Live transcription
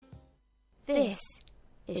This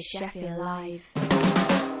is Sheffield Live.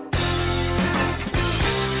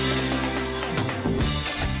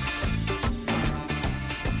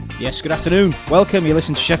 Yes, good afternoon. Welcome. You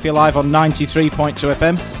listen to Sheffield Live on 93.2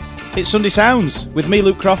 FM. It's Sunday Sounds with me,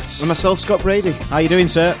 Luke Crofts. And myself, Scott Brady. How you doing,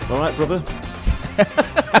 sir? All right, brother.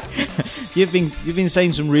 You've been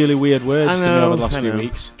saying some really weird words to me over the last few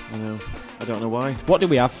weeks. I know. I don't know why. What did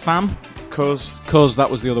we have? Fam? Cuz,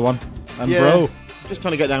 that was the other one. And yeah, bro. just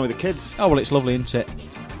trying to get down with the kids. Oh, well, it's lovely, isn't it?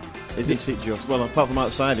 Isn't it just? Well, apart from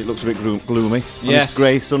outside, it looks a bit gloomy. Yes. On this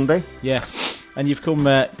grey Sunday. Yes. And you've come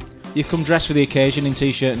dressed for the occasion in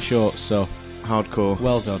t-shirt and shorts, so Hardcore.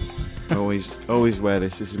 well done. always wear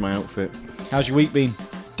this. This is my outfit. How's your week been?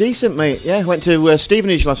 Decent, mate. Yeah, went to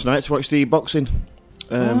Stevenage last night to watch the boxing.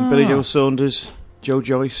 Billy Joe Saunders, Joe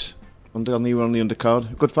Joyce on the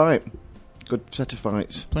undercard. Good fight. Good set of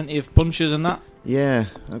fights. Plenty of punches and that? Yeah.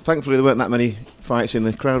 And thankfully, there weren't that many fights in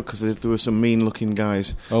the crowd because there were some mean-looking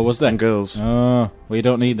guys. Oh, was there? And girls. Oh, well, you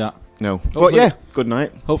don't need that. No. But yeah, good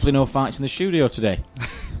night. Hopefully no fights in the studio today.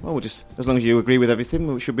 Well, just as long as you agree with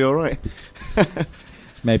everything, we should be all right.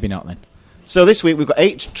 Maybe not then. So this week we've got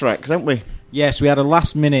 8 tracks, haven't we? Yes, we had a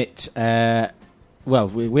last minute. We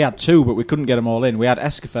had 2, but we couldn't get them all in. We had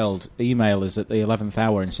Eskefeld email us at the 11th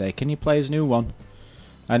hour and say, "Can you play his new one?"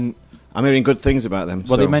 And I'm hearing good things about them.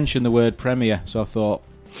 Well, they mentioned the word premiere, so I thought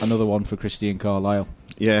another one for Christian Carlisle.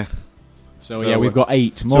 Yeah. So yeah, we've got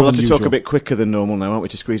 8. More so we'll have than to usual. talk a bit quicker than normal now, aren't we,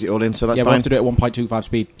 to squeeze it all in? So that's fine. We'll have to do it at 1.25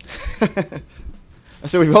 speed.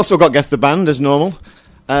 So we've also got Guess the Band as normal.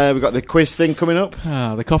 We've got the quiz thing coming up.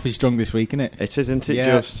 Ah, the coffee's strong this week, isn't it? It is, isn't it? Yeah,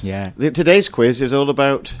 just? Yeah. Today's quiz is all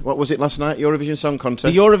about, what was it last night? Eurovision Song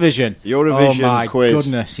Contest? The Eurovision. Eurovision oh my quiz.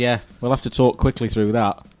 Goodness, yeah. We'll have to talk quickly through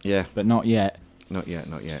that. Yeah. But not yet. Not yet.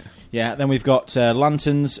 Yeah, then we've got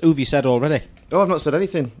Lanterns. Who've you said already? Oh, I've not said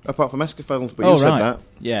anything, apart from Eskefeld, but you said right. that.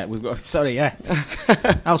 Yeah, we've got... Sorry, yeah.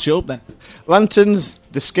 I'll shut up then. Lanterns,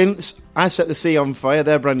 The Skints, I Set the Sea on Fire,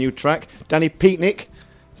 their brand new track. Danny Pietnik.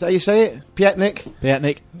 Is that how you say it?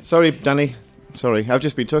 Pietnik? Sorry, Danny. Sorry, I've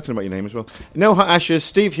just been talking about your name as well. No Hot Ashes,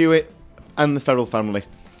 Steve Hewitt, and the Ferrell Family.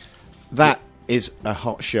 That is a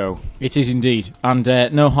hot show. It is indeed. And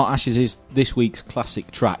No Hot Ashes is this week's classic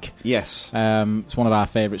track. Yes. It's one of our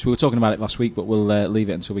favourites. We were talking about it last week, but we'll leave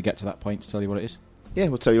it until we get to that point to tell you what it is. Yeah,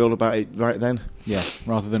 we'll tell you all about it right then. Yeah,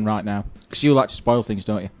 rather than right now. Because you like to spoil things,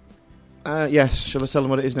 don't you? Yes. Shall I tell them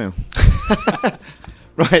what it is now?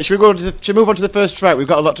 Right, should we move on to the first track? We've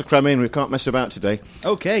got a lot to cram in. We can't mess about today.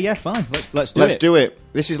 Okay, yeah, fine. Let's do it. Let's do it.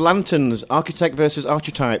 This is Lanterns, Architect versus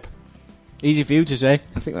Archetype. Easy for you to say.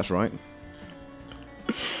 I think that's right.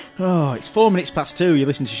 Oh, it's 4 minutes past 2. You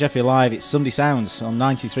listen to Sheffield Live. It's Sunday Sounds on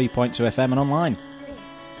 93.2 FM and online.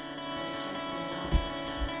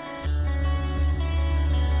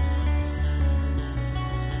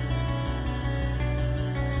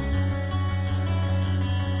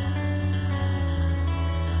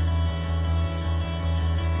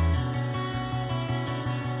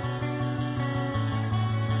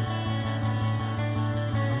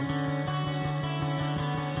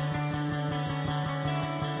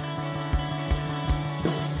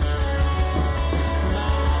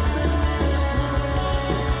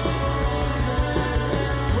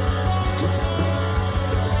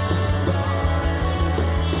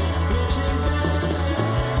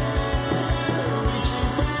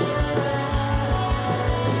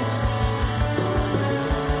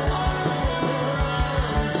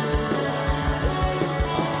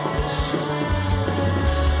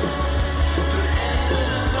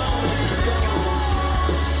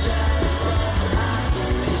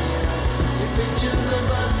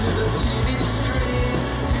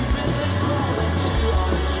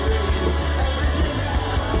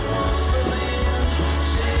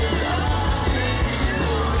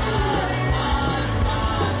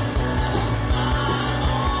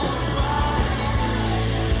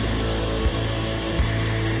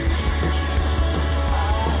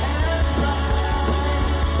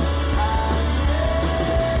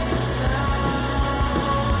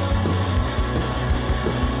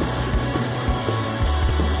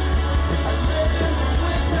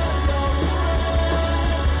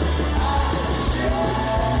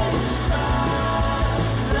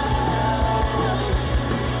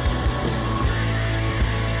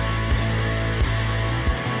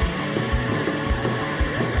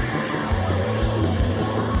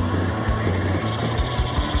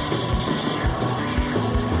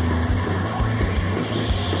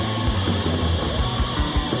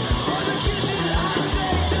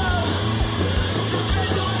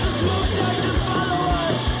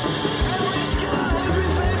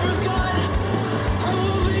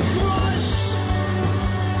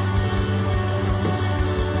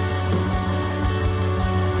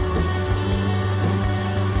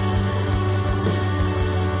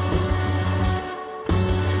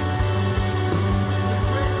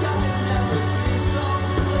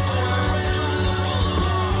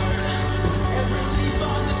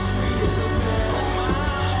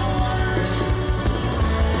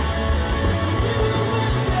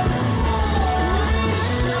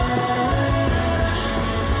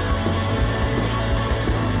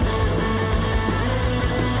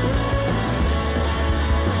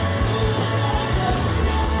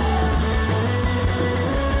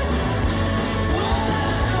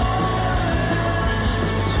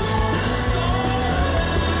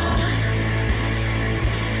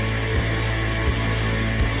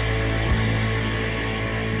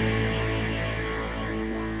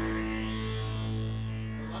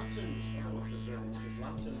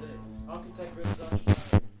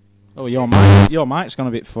 Oh, your mic's gone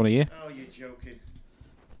a bit funny here. Oh, you're joking.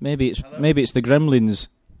 Maybe it's the Gremlins.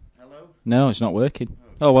 Hello? No, it's not working.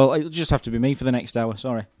 Oh well, it'll just have to be me for the next hour.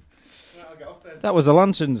 Sorry. Right, I'll get off then. That was the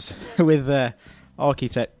Lanterns with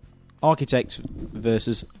Architect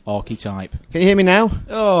versus Archetype. Can you hear me now?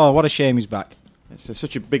 Oh, what a shame he's back. It's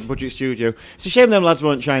such a big budget studio. It's a shame them lads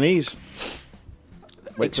weren't Chinese.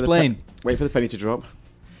 Explain. Wait for the penny to drop.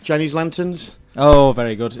 Chinese lanterns. Oh,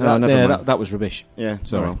 very good. Oh, never mind. That was rubbish. Yeah.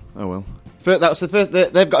 Sorry. Oh well. That's the first.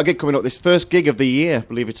 They've got a gig coming up. This first gig of the year,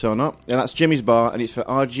 believe it or not. And that's Jimmy's Bar, and it's for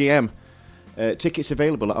RGM. Tickets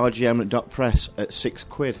available at rgm.press at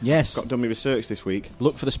 £6. Yes. Got done my research this week.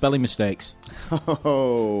 Look for the spelling mistakes.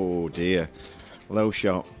 Oh dear. Low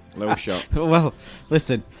shot. Well,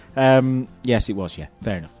 listen. Yes, it was. Yeah,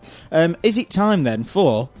 fair enough. Is it time then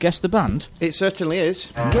for Guess the Band? It certainly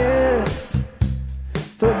is. Guess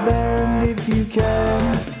the band if you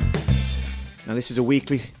can. Now this is a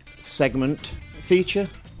weekly segment feature.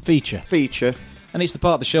 And it's the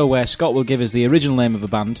part of the show where Scott will give us the original name of a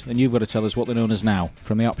band, and you've got to tell us what they're known as now,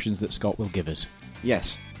 from the options that Scott will give us.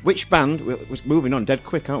 Yes. Which band, we're moving on dead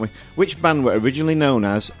quick, aren't we? Which band were originally known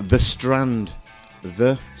as The Strand?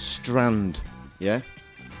 The Strand. Yeah?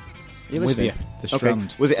 I'm with you. The Strand.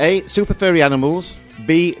 Okay. Was it A, Super Furry Animals,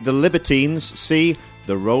 B, The Libertines, C,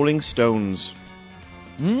 The Rolling Stones?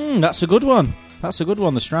 That's a good one.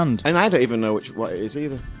 The Strand. And I don't even know what it is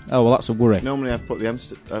either. Oh, well, that's a worry. Normally I've put the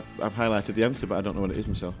answer, I've highlighted the answer, but I don't know what it is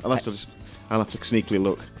myself. I'll have to sneakily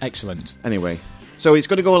look. Excellent. Anyway, so it's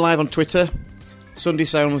going to go live on Twitter, Sunday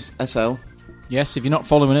Sounds SL. Yes, if you're not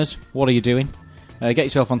following us, what are you doing? Get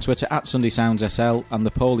yourself on Twitter at Sunday Sounds SL, and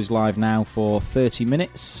the poll is live now for 30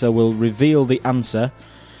 minutes, so we'll reveal the answer,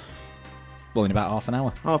 well, in about half an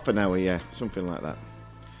hour. Half an hour, yeah, something like that.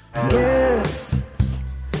 Guess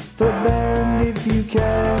the band if you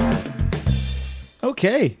can.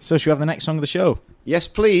 Okay, so should we have the next song of the show? Yes,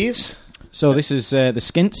 please. So this is the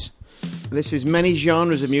Skints. This is many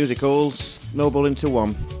genres of music all snowball into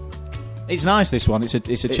one. It's nice, this one. It's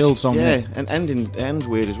a chilled song. Yeah, and ends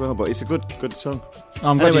weird as well, but it's a good song.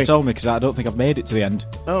 I'm glad you told me, because I don't think I've made it to the end.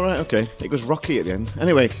 Oh, right, okay. It goes rocky at the end.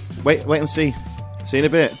 Anyway, wait and see. See you in a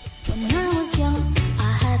bit. When I was young,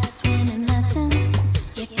 I had swimming lessons.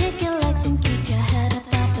 You kick your legs and keep your head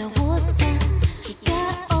above the water. You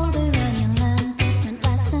get older and you learn different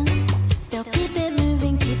lessons. Still keep it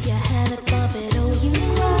moving, keep your head above it. Oh, you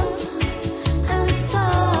grow. And so,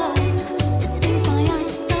 it stings my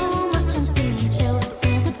eyes so much. I'm feeling chilled to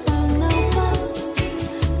the bone. No bones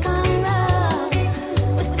can rub.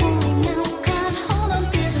 We're falling now, can't hold on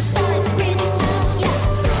to the sides. Reach out, yeah.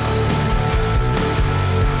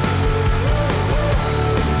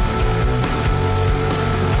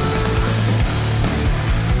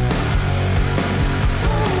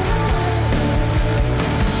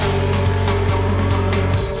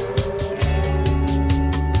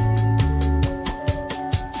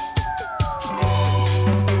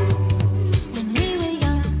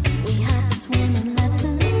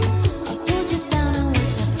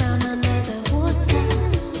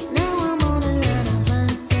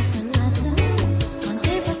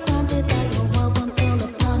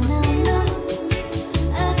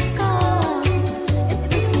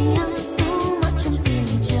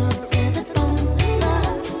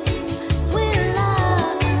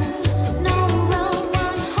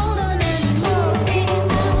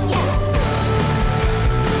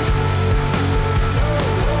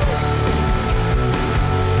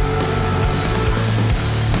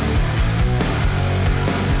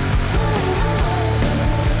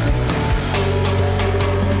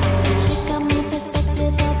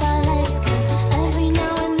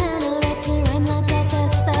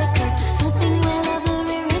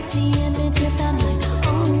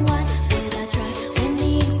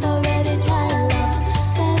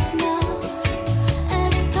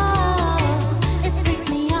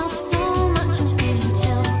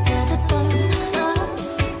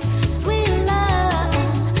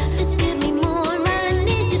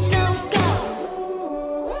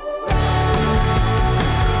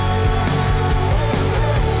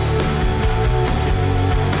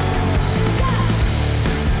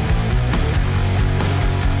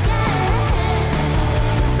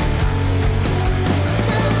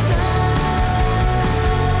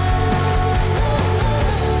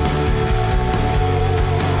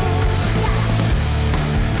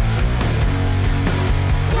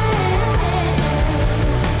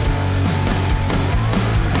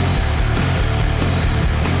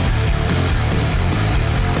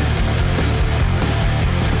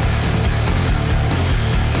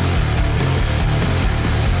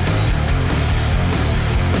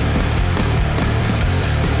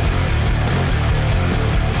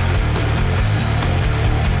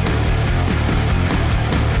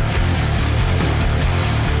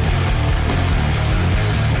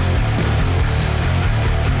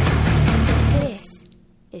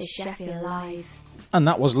 And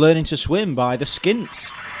that was Learning to Swim by the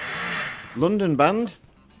Skints. London band,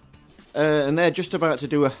 and they're just about to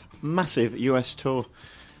do a massive US tour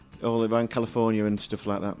all around California and stuff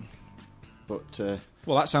like that. But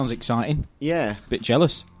Well, that sounds exciting. yeah, Bit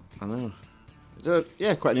jealous. I know.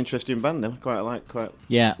 Yeah, quite an interesting band though. Quite.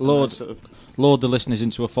 Yeah, Lord, nice sort of. lured the listeners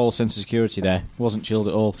into a false sense of security there. Wasn't chilled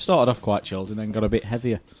at all. Started off quite chilled and then got a bit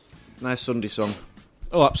heavier. Nice Sunday song.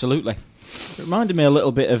 Oh, absolutely. It reminded me a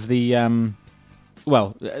little bit of the...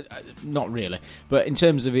 not really. But in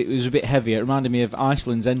terms of it was a bit heavier. It reminded me of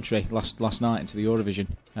Iceland's entry last night into the Eurovision.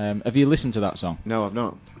 Have you listened to that song? No, I've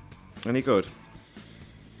not. Any good?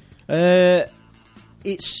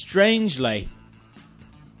 It's strangely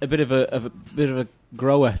a bit of a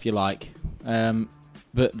grower, if you like.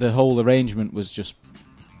 But the whole arrangement was just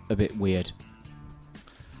a bit weird.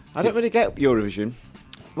 I don't really get Eurovision.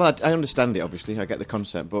 Well, I understand it, obviously. I get the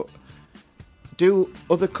concept, but do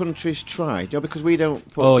other countries try? Because we don't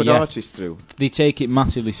put good artists through. They take it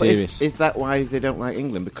massively serious. Is that why they don't like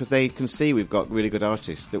England? Because they can see we've got really good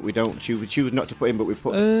artists that we don't choose. We choose not to put in, but we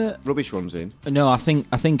put rubbish ones in. No, I think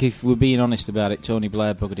if we're being honest about it, Tony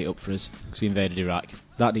Blair buggered it up for us because he invaded Iraq.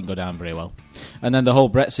 That didn't go down very well. And then the whole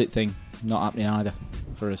Brexit thing, not happening either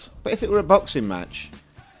for us. But if it were a boxing match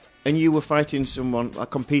and you were fighting someone,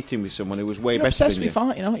 competing with someone who was way You're better obsessed than you. with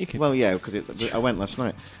fighting, aren't you, kid? Well, yeah, because I went last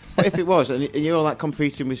night. But if it was, and you're like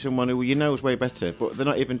competing with someone who you know is way better, but they're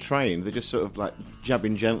not even trying, they're just sort of like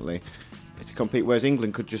jabbing gently to compete, whereas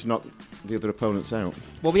England could just knock the other opponents out.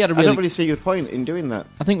 Well, we had I don't really see the point in doing that.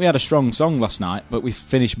 I think we had a strong song last night, but we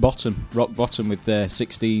finished rock bottom with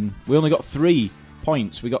 16. We only got 3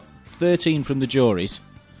 points. We got 13 from the juries,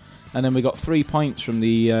 and then we got 3 points from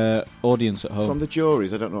the audience at home. From the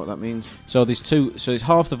juries, I don't know what that means. So there's two. So it's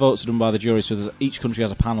half the votes are done by the jury. So each country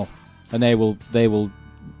has a panel, and they will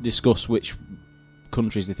discuss which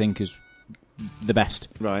countries they think is the best.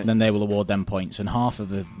 Right. And then they will award them points. And half of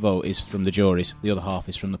the vote is from the juries. The other half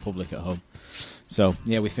is from the public at home. So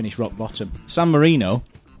yeah, we finished rock bottom. San Marino,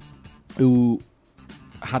 who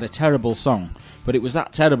had a terrible song, but it was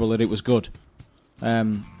that terrible that it was good.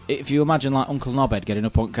 If you imagine like Uncle Knobhead getting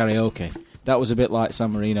up on karaoke, that was a bit like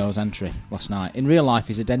San Marino's entry last night. In real life,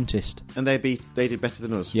 he's a dentist. And they did better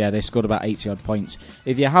than us. Yeah, they scored about 80-odd points.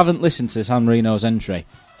 If you haven't listened to San Marino's entry,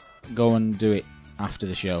 go and do it after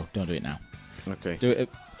the show. Don't do it now. Okay. Do it at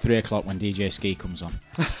 3 o'clock when DJ Ski comes on.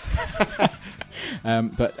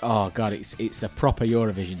 But, oh, God, it's a proper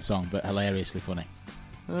Eurovision song, but hilariously funny.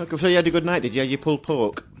 So you had a good night, did you? You pulled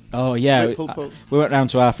pork? Oh, yeah. Pulled pork. We went round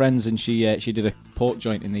to our friends and she did a pork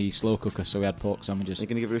joint in the slow cooker, so we had pork sandwiches. Are you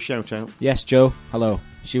going to give her a shout out? Yes, Joe. Hello.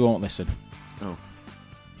 She won't listen. Oh.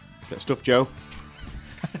 Get stuff, Joe.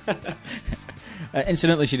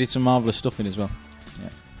 Incidentally, she did some marvellous stuffing as well. Yeah.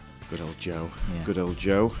 Good old Joe. Yeah. Good old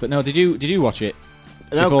Joe. But no, did you watch it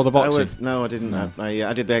before the boxing? No, I didn't. No.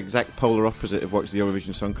 I did the exact polar opposite of watch the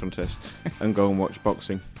Eurovision Song Contest and go and watch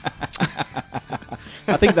boxing.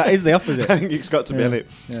 I think that is the opposite. I think it's got to be in it.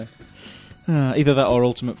 Yeah. Either that or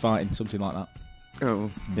Ultimate Fighting, something like that.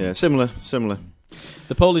 Oh, yeah, similar.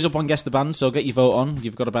 The poll is up on Guess the Band, so get your vote on.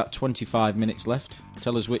 You've got about 25 minutes left.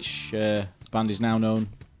 Tell us which band is now known.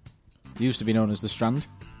 Used to be known as The Strand.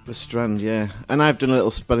 The Strand, yeah. And I've done a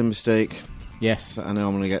little spelling mistake Yes. that I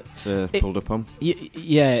normally get pulled up on.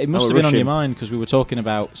 Yeah, it must Oh, have been on your rushing. mind because we were talking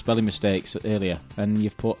about spelling mistakes earlier, and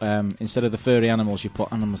you've put instead of the furry animals, you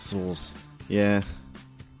put animals. Yeah.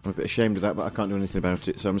 I'm a bit ashamed of that, but I can't do anything about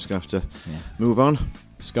it, so I'm just going to have to move on.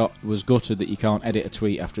 Scott was gutted that you can't edit a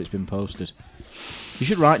tweet after it's been posted. You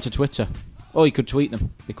should write to Twitter. Or you could tweet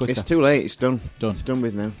them. Be quicker. It's too late. It's done. Done. It's done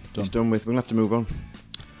with now. Done. It's done with. We'll have to move on.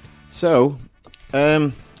 So,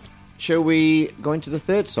 shall we go into the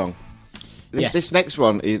third song? Yes. This next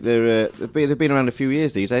one, they've been around a few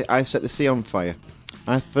years, these. I Set the Sea on Fire.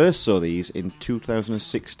 I first saw these in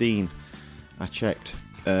 2016. I checked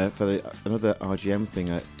for another RGM thing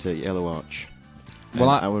at Yellow Arch. Well,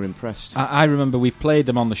 I were impressed. I remember we played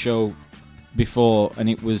them on the show before, and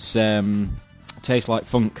it was Taste Like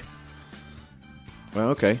Funk. Well,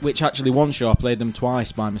 okay. Which actually one show I played them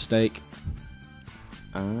twice by mistake.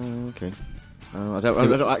 Okay. I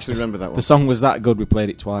don't actually remember that one. The song was that good we played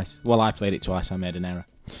it twice. Well, I played it twice, I made an error.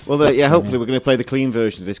 Well, hopefully we're going to play the clean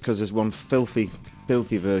version of this because there's one filthy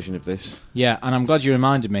version of this. Yeah, and I'm glad you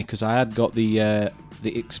reminded me because I had got the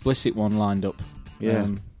explicit one lined up. Yeah.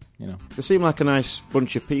 They seem like a nice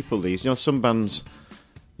bunch of people, these. Some bands,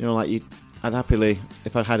 I'd happily,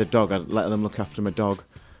 if I had a dog, I'd let them look after my dog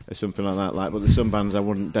or something like that. But there's some bands I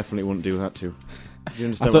definitely wouldn't do that to. Do you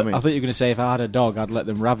understand what I mean? I thought you were going to say if I had a dog, I'd let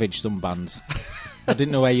them ravage some bands. I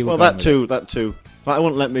didn't know where you were well, going that too. Like, I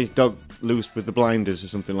wouldn't let my dog loose with the blinders or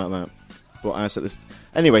something like that. But I said this.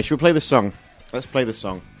 Anyway, should we play the song? Let's play the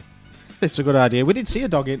song. This is a good idea. We did see a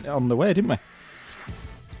dog on the way, didn't we?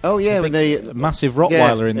 Oh yeah, when a massive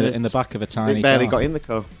Rottweiler in the back of a tiny They barely car. got in the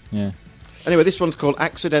car. Yeah. Anyway, this one's called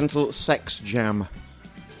Accidental Sex Jam.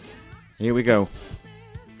 Here we go.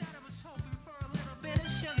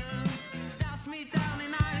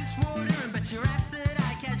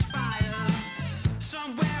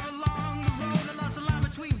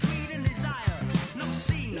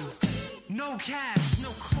 No cash, no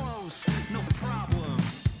clothes, no problem.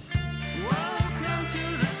 Welcome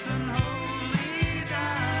to this unholy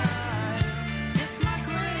dive. It's my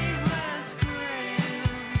graveless grave.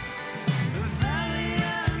 The valley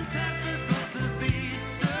untempered, but the beast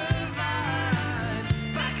survived.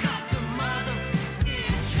 Back off the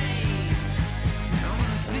motherfucking chain. I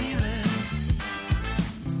wanna feel it.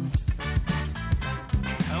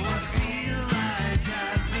 I wanna feel like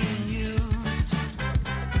I've been used.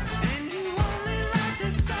 And you only like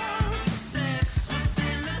the song. Sex was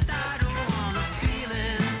in the title. Wanna feel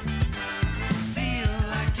it. Feel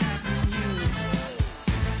like I've been used.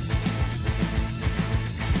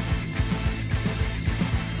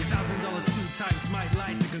 Your $1,000 suit types might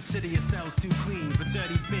like to consider yourselves too clean for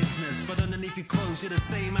dirty business, but underneath your clothes you're the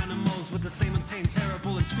same animals with the same untamed,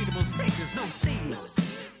 terrible, and treatable sickness. No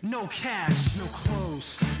scenes, no cash, no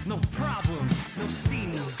clothes, no problem, no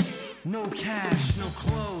scenes, no cash, no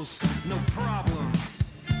clothes, no problem.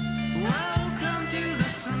 Welcome to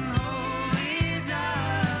this unholy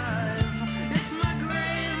dive. It's my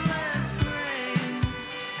graveless grave.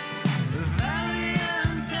 The valley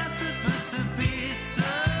untempered, but the beast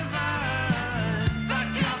survived.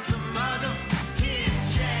 Back off the motherfucking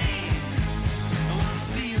chain. I wanna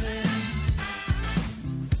feel it.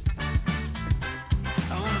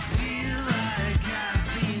 I wanna feel like I've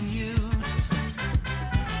been used.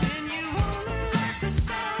 And you only like the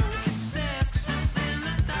song 'cause sex was in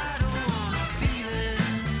the title. Wanna feel it.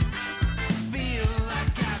 Feel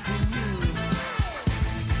like I've been used.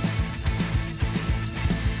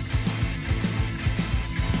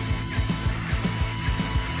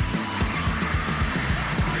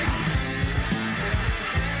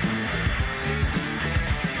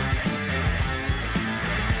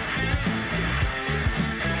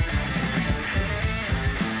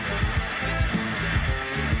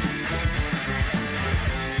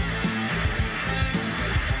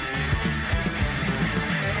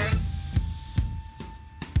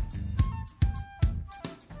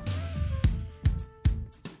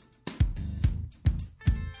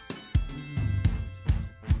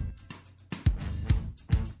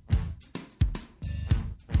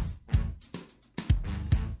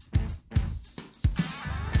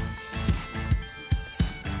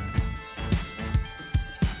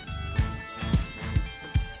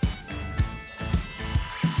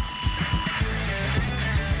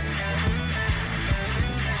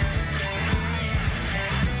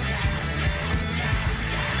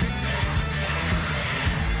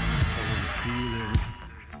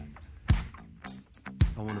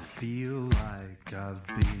 I wanna feel like I've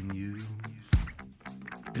been used.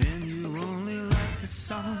 And you only like the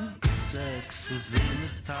song 'cause sex was in the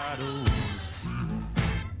title.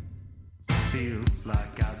 Feel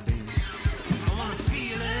like I've been. I wanna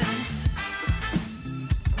feel it.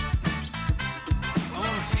 I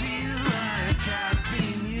wanna feel like I've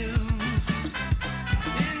been used.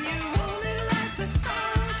 And you only like the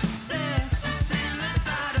song 'cause sex was in the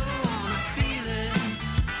title. Wanna feel it.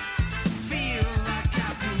 Feel like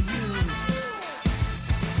I've been used.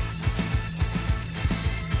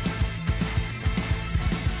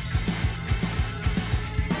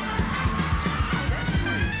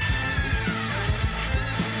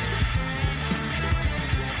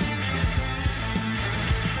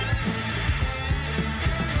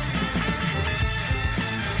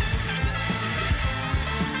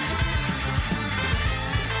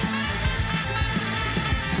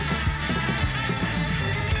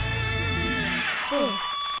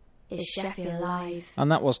 This is Sheffield Live.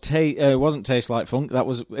 And that was it wasn't Taste Like Funk. That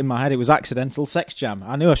was in my head. It was Accidental Sex Jam.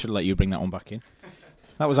 I knew I should let you bring that one back in.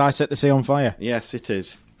 That was I Set the Sea on Fire. Yes, it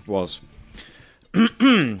is. Was. Right,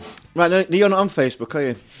 no, you're not on Facebook, are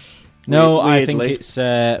you? No, I Weirdly. think it's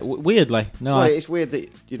weirdly. No, Well, it's weird that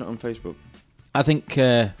you're not on Facebook. I think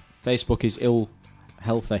Facebook is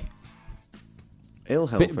healthy. Ill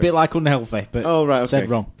healthy. Bit like unhealthy, but Oh, right, okay. said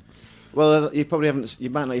wrong. Well, you probably haven't. You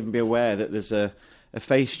might not even be aware that there's a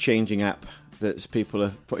face changing app that people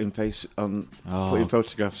are putting face on, putting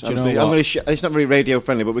photographs. Do you know what? It's not very radio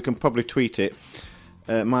friendly, but we can probably tweet it.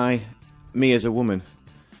 Me as a woman.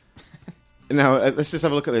 Now let's just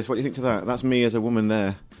have a look at this. What do you think to that? That's me as a woman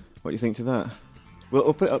there. What do you think to that?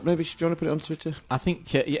 We'll put it up. Maybe do you want to put it on Twitter? I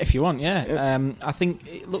think, yeah, if you want, yeah. Yeah. I think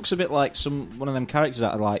it looks a bit like one of them characters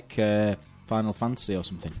out of like Final Fantasy or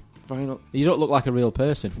something. Final. You don't look like a real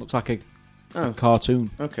person. Looks like a cartoon.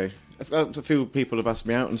 Okay. A few people have asked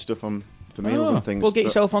me out and stuff for meals and things. Well, get but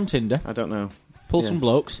yourself on Tinder. I don't know. Pull some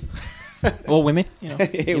blokes. Or women. You know,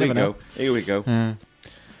 Here we go. Here we go.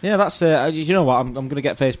 Yeah, that's... you know what? I'm going to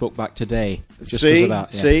get Facebook back today. Just 'cause See? of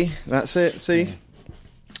that. Yeah. See? That's it. See?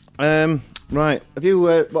 Yeah. Right. Have you...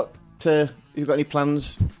 you got any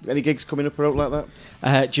plans? Any gigs coming up or out like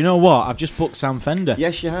that? Do you know what? I've just booked Sam Fender.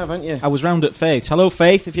 Yes, you have, haven't you? I was round at Faith. Hello,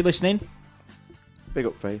 Faith, if you're listening. Big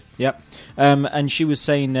up, Faith. Yep. And she was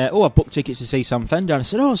saying, I've booked tickets to see Sam Fender. And I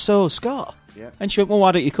said, so, Scott. Yeah. And she went, well,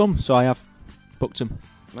 why don't you come? So I have booked him.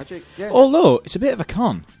 Magic, yeah. Although, it's a bit of a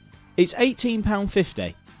con. It's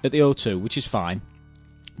 £18.50 at the O2, which is fine.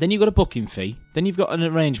 Then you've got a booking fee. Then you've got an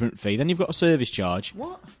arrangement fee. Then you've got a service charge.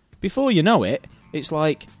 What? Before you know it, it's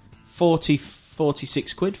like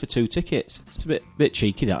 46 quid for 2 tickets. It's a bit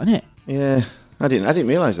cheeky, that, isn't it? Yeah. I didn't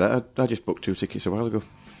realise that. I just booked 2 tickets a while ago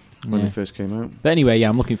when they first came out. But anyway, yeah,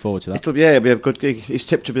 I'm looking forward to that. It'll be a good gig. He's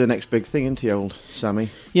tipped to be the next big thing, isn't he, old Sammy?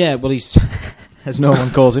 Yeah, well, he's... as no one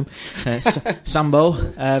calls him. Sambo.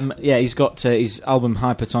 He's got his album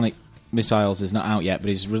Hypertonic Missiles is not out yet, but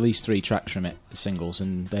he's released 3 tracks from it, singles,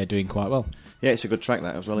 and they're doing quite well. Yeah, it's a good track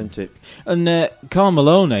that as well, isn't it? And Carl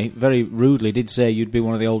Maloney, very rudely, did say you'd be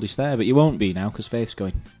one of the oldest there, but you won't be now because Faith's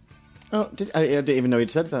going. Oh, I didn't even know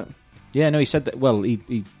he'd said that. Yeah, no, he said that. Well,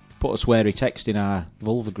 he put a sweary text in our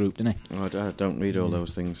Vulva group, didn't he? Oh, I don't read all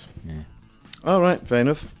those things. Yeah. All right, fair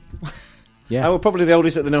enough. Yeah. I was probably the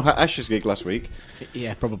oldest at the No Hat Ashes gig last week.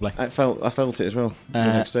 Yeah, probably. I felt it as well the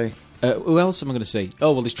next day. Who else am I going to see?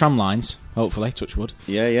 Oh, well, there's Tramlines, hopefully, touch wood.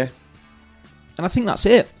 Yeah. And I think that's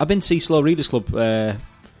it. I've been to see Slow Readers Club.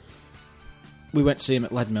 We went to see him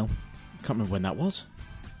at Leadmill. I can't remember when that was.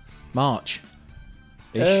 March.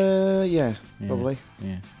 Yeah, probably.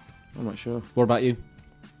 Yeah. I'm not sure. What about you?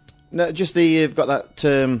 No, just you've got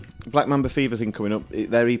that Black Mamba Fever thing coming up,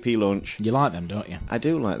 their EP launch. You like them, don't you? I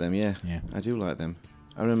do like them, yeah. I do like them.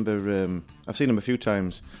 I remember, I've seen them a few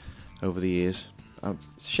times over the years.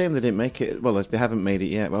 It's a shame they didn't make it. Well, they haven't made it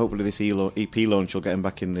yet, but hopefully this EP launch will get them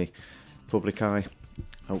back in the public eye.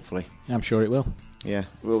 Hopefully. I'm sure it will. Yeah.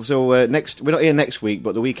 Well, so we're not here next week,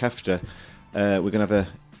 but the week after, we're going to have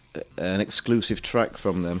an exclusive track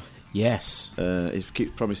from them. Yes. He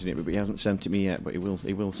keeps promising it, but he hasn't sent it me yet. But he will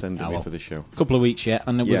send it me for the show. A couple of weeks yet,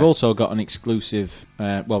 and we've also got an exclusive.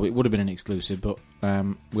 Well, it would have been an exclusive, but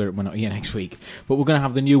we're not here next week. But we're going to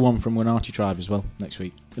have the new one from Wenatchee Tribe as well next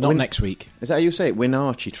week. Not next week. Is that how you say it?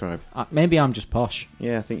 Wenatchee Tribe. Maybe I'm just posh.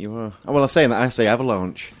 Yeah, I think you are. Oh, well, I'm saying that I say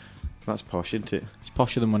Avalanche. That's posh, isn't it? It's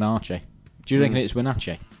posher than Wenatchee. Do you reckon it's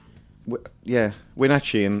Wenatchee? Yeah,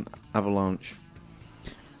 Wenatchee and Avalanche.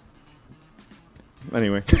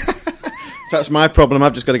 Anyway. That's my problem.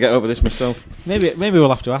 I've just got to get over this myself. Maybe we'll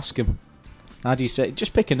have to ask him. How do you say?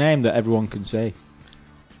 Just pick a name that everyone can say.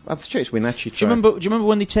 I'm sure it's Wenatchee Tribe. Do you remember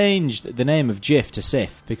when they changed the name of GIF to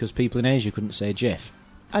SIF because people in Asia couldn't say GIF?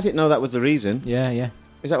 I didn't know that was the reason. Yeah.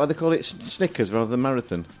 Is that why they call it Snickers rather than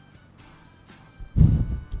Marathon?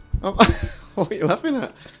 Oh, what are you laughing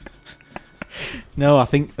at? No, I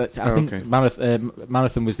think okay.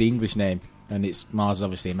 Marathon was the English name, and Mars is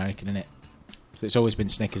obviously American, isn't it? So it's always been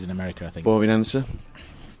Snickers in America, I think. Boring answer.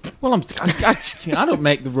 Well, I don't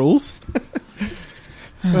make the rules.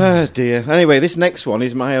 Oh dear. Anyway, this next one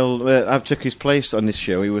is my old... I've took his place on this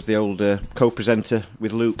show. He was the old co-presenter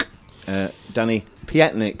with Luke, Danny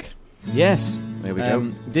Pietnik. Yes. There we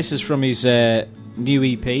go. This is from his new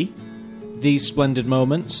EP, These Splendid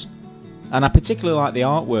Moments. And I particularly like the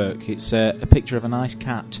artwork. It's a picture of a nice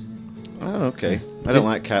cat. Oh, okay. I don't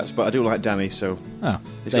like cats, but I do like Danny, so... Oh,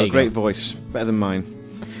 he's got a great voice. Better than mine.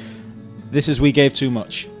 This is We Gave Too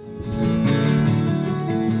Much.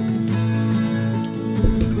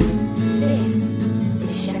 This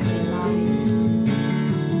is Sheffield Live.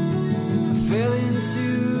 I fell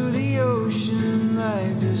into the ocean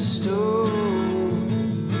like a stone.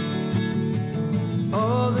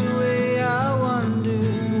 All the way I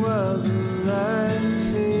wandered while the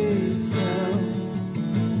light fades out.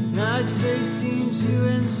 Nights they seem to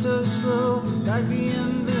end so slow, like the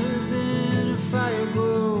embers in a fire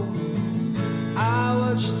glow. I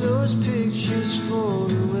watch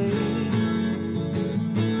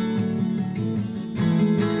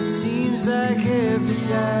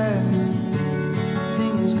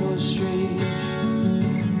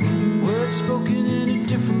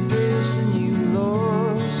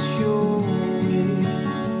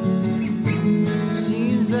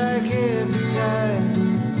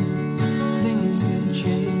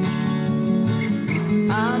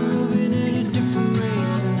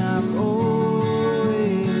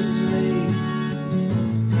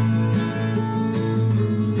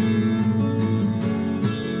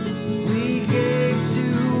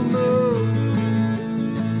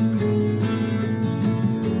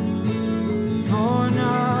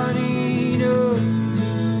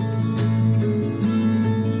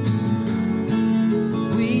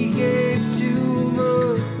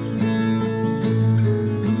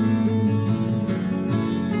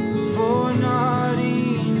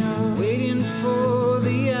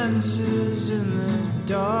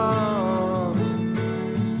dark.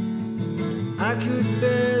 I could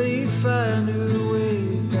barely find a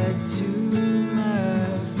way back to my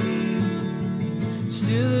feet.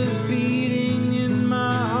 Still a beating in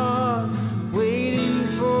my heart, waiting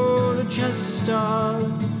for the chance to start.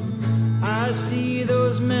 I see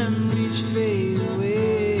those memories fade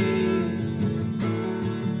away.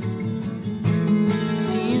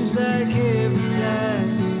 Seems like every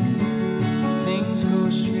time things go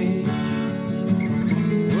straight,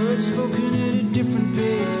 words spoken at a different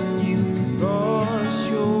pace, and you lost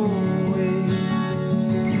your way.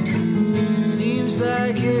 Seems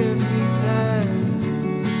like every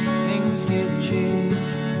time things get changed,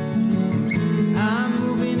 I'm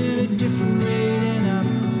moving at a different rate, and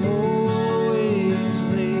I'm always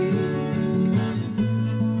late.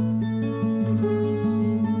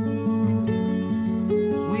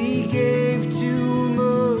 We gave too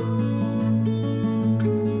much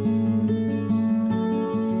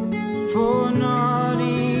for not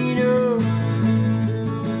enough.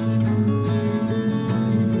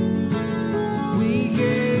 We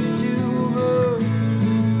gave too much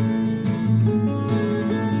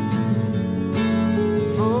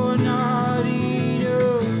for not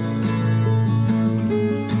enough.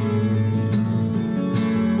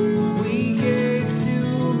 We gave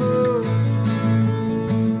too much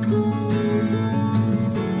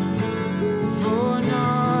for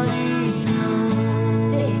not enough.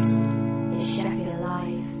 This is Sheffield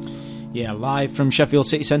Live. Yeah, live from Sheffield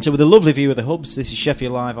City Centre with a lovely view of the hubs. This is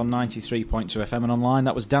Sheffield Live on 93.2 FM and online.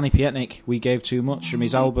 That was Danny Pietnik. We Gave Too Much from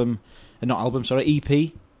his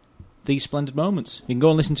EP, These Splendid Moments. You can go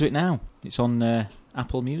and listen to it now. It's on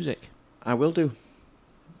Apple Music. I will do.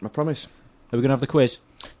 I promise. Are we going to have the quiz?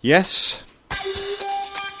 Yes.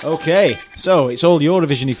 Okay, so it's all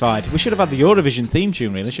Eurovision-ified. We should have had the Eurovision theme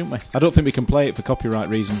tune, really, shouldn't we? I don't think we can play it for copyright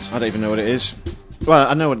reasons. I don't even know what it is. Well,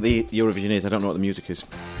 I know what the Eurovision is. I don't know what the music is.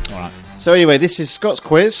 All right. So anyway, this is Scott's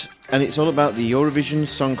quiz, and it's all about the Eurovision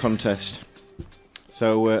Song Contest.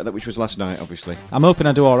 So that which was last night, obviously. I'm hoping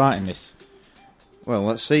I do all right in this. Well,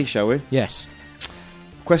 let's see, shall we? Yes.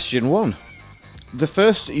 Question 1. The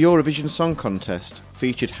first Eurovision Song Contest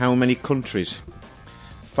featured how many countries?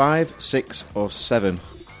 5, 6 or 7?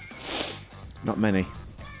 Not many.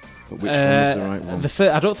 But which one is the right one?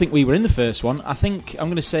 I don't think we were in the first one. I think I'm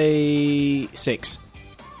going to say 6.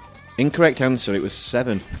 Incorrect answer, it was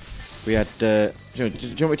 7. We had, do you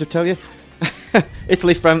want me to tell you?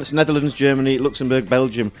 Italy, France, Netherlands, Germany, Luxembourg,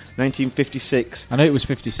 Belgium, 1956. I know it was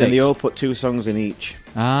 56. And they all put 2 songs in each.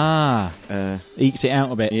 Eked it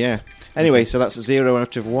out a bit. Yeah. Anyway, so that's 0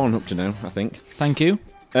 out of 1 up to now, I think. Thank you.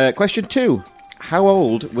 Question 2. How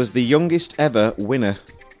old was the youngest ever winner?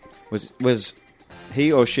 Was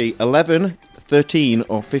he or she 11, 13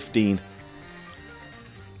 or 15?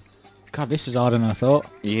 God, this is harder than I thought.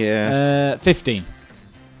 Yeah. 15.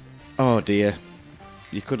 Oh dear.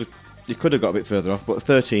 You could have got a bit further off, but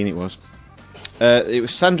 13 it was. It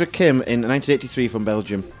was Sandra Kim in 1983 from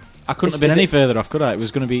Belgium. I couldn't have been any further off, could I? It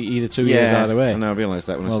was going to be either 2 years either way. I know, I realised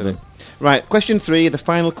that when Well I said done. it. Right, question 3, the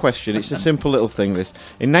final question. It's a simple little thing, this.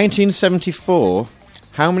 In 1974,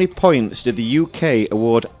 how many points did the UK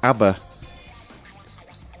award ABBA?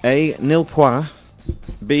 A, 0 points,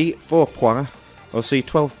 B, 4 points, or C,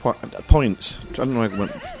 12 points? I don't know how I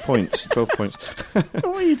went points, 12 points. What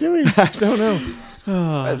are you doing? I don't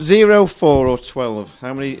know. 0, 4 or 12.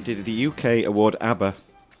 How many did the UK award ABBA?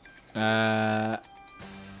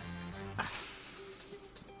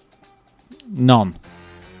 None.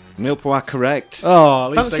 0 points, correct.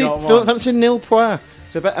 Oh, at least I got one. Fancy 0 points.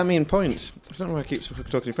 I mean points. I don't know why I keep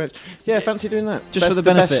talking in French. Yeah, fancy doing that. Just for the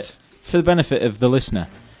benefit of the listener,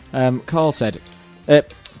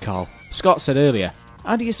 Scott said earlier,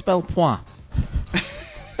 how do you spell point?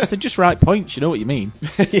 I said, just write points, you know what you mean.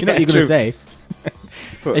 You know what you're going to say.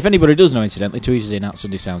 If anybody does know, incidentally, tweet us in at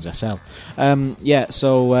Sunday Sounds SL.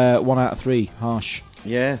 So 1 out of 3, harsh.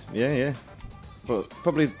 Yeah. But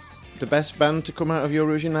probably the best band to come out of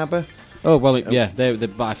Eurovision, ABBA. Oh, well, they're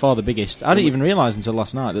by far the biggest. I didn't even realise until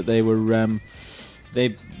last night that they were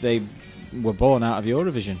they were born out of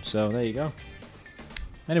Eurovision, so there you go.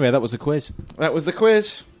 Anyway, that was the quiz.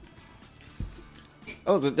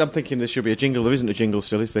 Oh, I'm thinking there should be a jingle. There isn't a jingle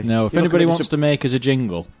still, is there? No, if anybody wants to make us a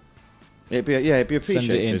jingle, it'd be appreciated.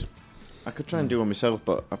 Send it in. I could try and do one myself,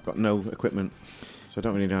 but I've got no equipment, so I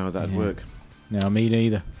don't really know how that'd work. No, me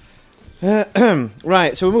neither.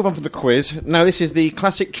 Right, so we'll move on from the quiz. Now, this is the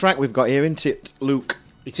classic track we've got here, isn't it, Luke?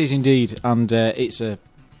 It is indeed, and it's a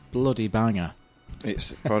bloody banger.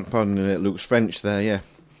 It's, pardon Luke's French there, yeah.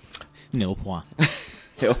 0 point.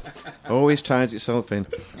 It always ties itself in.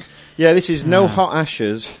 Yeah, this is No Hot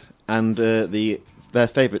Ashes and the their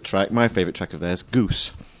favourite track, my favourite track of theirs,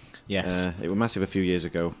 Goose. Yes. It was massive a few years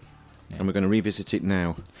ago, and we're going to revisit it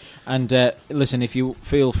now. And listen, if you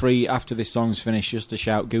feel free after this song's finished just to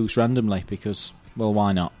shout Goose randomly, because, well,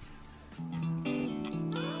 why not?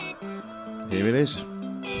 Here it is.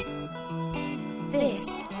 This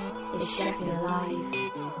is Sheffield Live.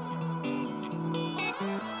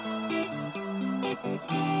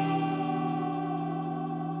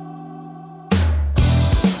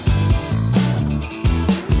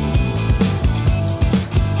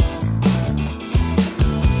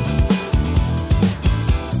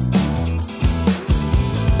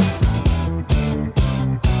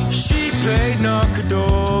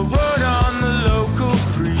 Knockador, rode on the local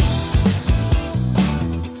priest.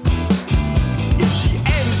 If she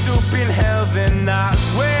ends up in hell, then that's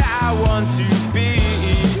where I want to be.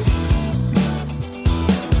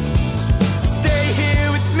 Stay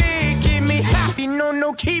here with me, keep me happy,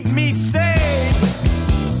 no, keep me sane.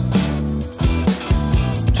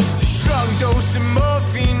 Just a strong dose of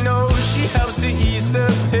morphine, no, she helps to ease the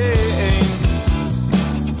pain.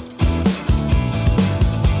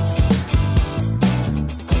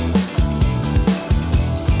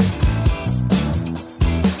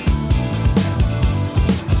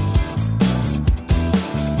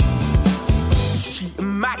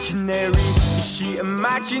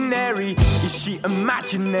 Imaginary? Is she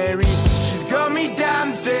imaginary? She's got me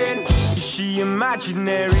dancing. Is she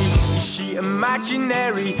imaginary? Is she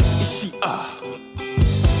imaginary? Is she She's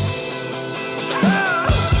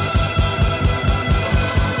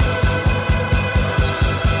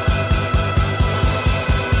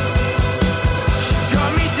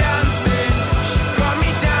got me dancing. She's got me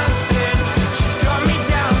dancing. She's got me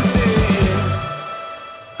dancing.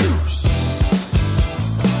 Goose.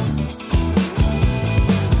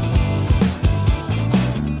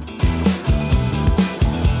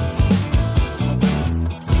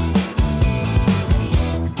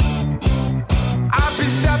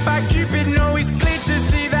 Cupid, no, it's clear to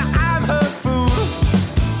see that I'm her fool.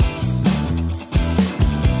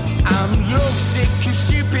 I'm lovesick and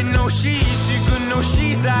stupid, no, she's too good, no,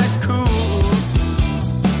 she's as cool.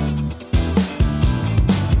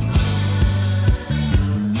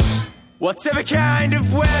 Whatever kind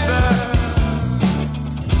of weather,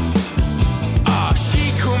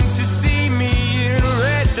 she come to see me in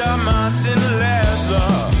red Martin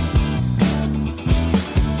leather.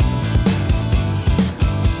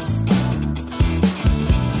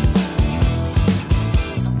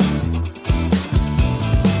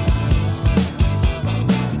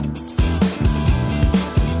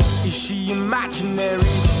 Imaginary?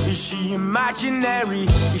 Is she imaginary?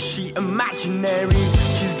 Is she imaginary?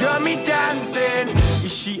 She's got me dancing.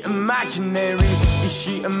 Is she imaginary? Is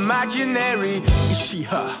she imaginary? Is she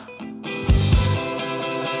her?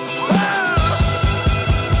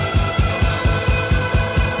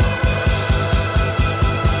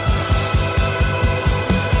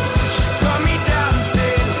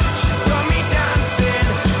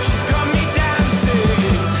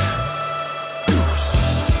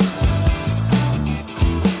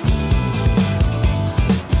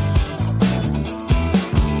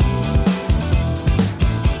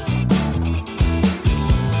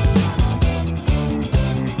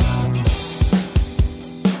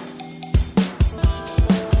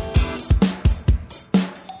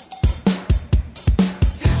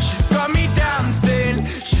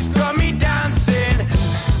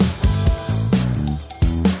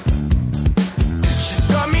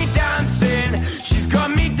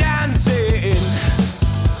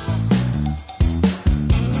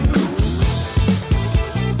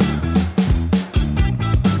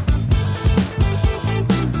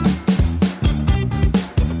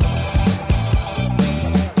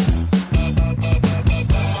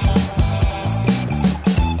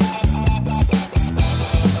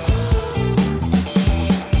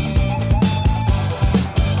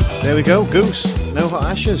 There we go, Goose. No hot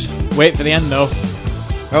ashes. Wait for the end, though.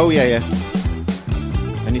 Oh, yeah.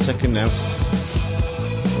 Any second now.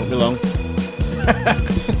 Won't be long.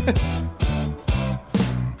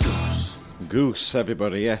 Goose,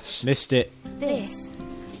 everybody, yes. Missed it. This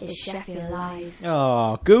is Sheffield Live.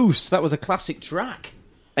 Oh, Goose. That was a classic track.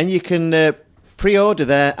 And you can pre-order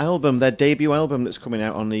their album, their debut album that's coming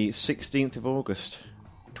out on the 16th of August,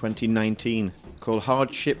 2019, called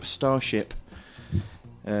Hardship Starship.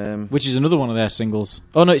 Which is another one of their singles.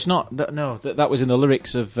 Oh, no, it's not. No, that was in the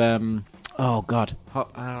lyrics of... oh, God.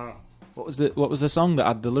 What was the song that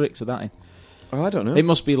had the lyrics of that in? Oh, I don't know. It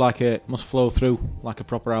must be must flow through like a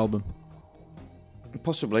proper album.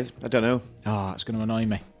 Possibly. I don't know. Oh, it's going to annoy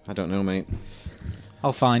me. I don't know, mate.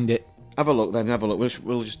 I'll find it. Have a look then, have a look.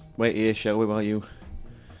 We'll just wait here, shall we, while you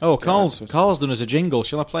Oh, Carl's done us a jingle.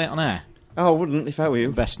 Shall I play it on air? Oh, I wouldn't if I were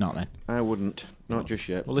you. Best not then. I wouldn't. Not just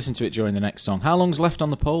yet. We'll listen to it during the next song. How long's left on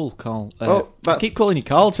the poll, Carl? But I keep calling you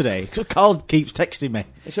Carl today. Carl keeps texting me.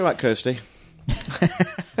 It's all right, Kirsty.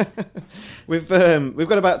 We've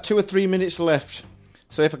got about 2 or 3 minutes left.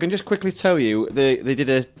 So if I can just quickly tell you, they did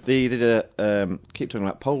a keep talking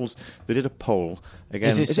about polls. They did a poll again.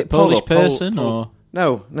 Is this it a Polish poll or person or?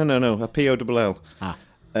 No, a POLL. Ah.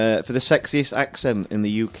 For the sexiest accent in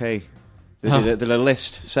the UK. They did a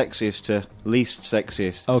list, sexiest to least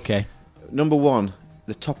sexiest. Okay. Number 1,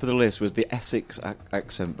 the top of the list was the Essex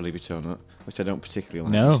accent, believe it or not, which I don't particularly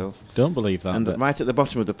like myself. Don't believe that. And right at the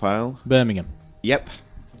bottom of the pile, Birmingham. Yep.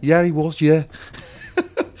 Yeah, he was, yeah.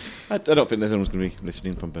 I don't think there's anyone going to be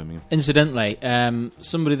listening from Birmingham. Incidentally,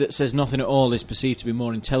 somebody that says nothing at all is perceived to be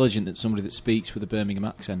more intelligent than somebody that speaks with a Birmingham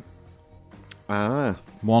accent. Ah.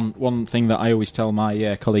 One thing that I always tell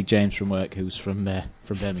my colleague James from work, who's from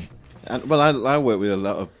Birmingham. And, I work with a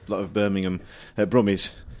lot of Birmingham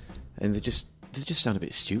Brummies, and they just sound a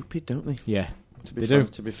bit stupid, don't they? Yeah, they do.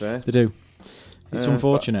 To be fair, they do. It's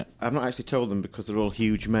unfortunate. I've not actually told them because they're all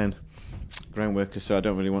huge men, ground workers, so I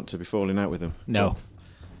don't really want to be falling out with them. No.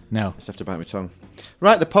 I just have to bite my tongue.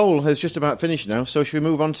 Right, the poll has just about finished now, so should we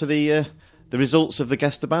move on to the results of the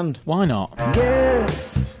Guess the Band? Why not?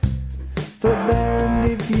 Guess the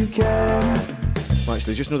band if you can. Well,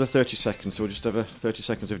 actually, just another 30 seconds, so we'll just have a 30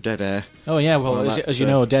 seconds of dead air. Oh, yeah, well, as you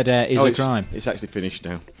know, dead air is a crime. It's actually finished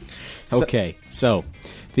now. Okay, so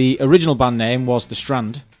the original band name was The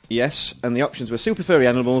Strand. Yes, and the options were Super Furry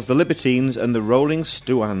Animals, The Libertines, and The Rolling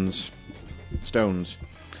Stones.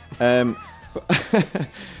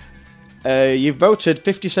 You voted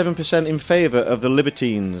 57% in favour of The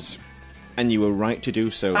Libertines, and you were right to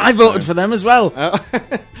do so. I voted for them as well.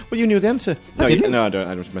 Well, you knew the answer. No, I didn't. I don't.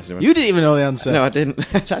 I was messing around. You didn't even know the answer. No, I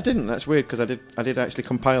didn't. I didn't. That's weird because I did actually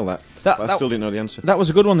compile that. But I still didn't know the answer. That was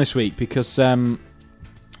a good one this week because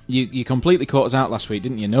you completely caught us out last week,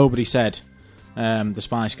 didn't you? Nobody said the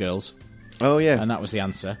Spice Girls. Oh yeah, and that was the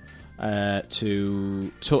answer.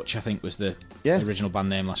 To Touch, I think, was the original band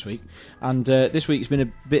name last week, and this week it's been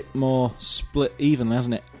a bit more split evenly,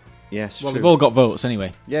 hasn't it? Yes. Well, true. we've all got votes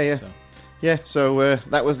anyway. Yeah. So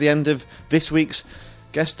that was the end of this week's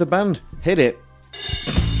Guess the Band. Hit it.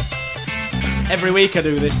 Every week I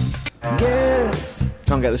do this. Guess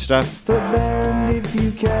Can't get the staff. the band if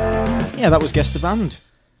you can. Yeah, that was Guess the Band.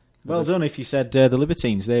 Well done if you said the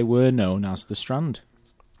Libertines. They were known as The Strand.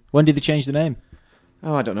 When did they change the name?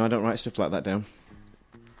 Oh, I don't know. I don't write stuff like that down.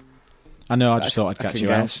 I know. I just thought I'd catch you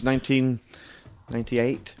guess. out.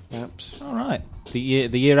 1998, perhaps. All right. The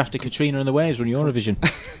year after Katrina and the Waves were in Eurovision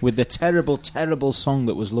with the terrible, terrible song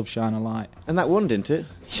that was Love Shine a Light. And that won, didn't it?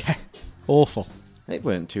 Yeah. Awful. It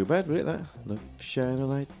weren't too bad, was it, that? Love Shine a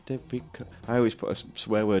Light every... I always put a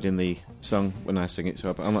swear word in the song when I sing it,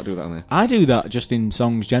 so I'll not do that on there. I do that just in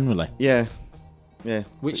songs generally. Yeah.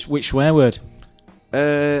 Which swear word?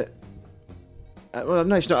 Well,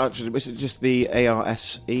 no, it's not actually. It's just the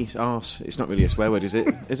A-R-S-E, arse. It's not really a swear word, is it?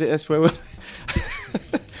 Is it a swear word?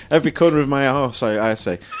 Every corner of my arse, I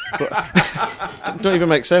say. But don't even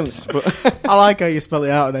make sense. But I like how you spell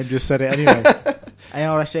it out and then just said it anyway.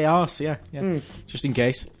 A-R-S-A, arse, yeah. Just in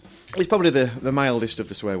case. It's probably the mildest of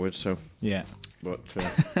the swear words, so... Yeah. But,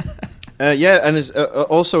 and there's,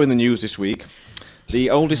 also in the news this week, the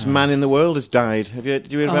oldest man in the world has died.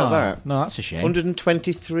 Did you hear about that? No, that's a shame.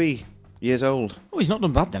 123 years old. Oh, he's not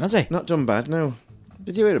done bad then, has he? Not done bad, no.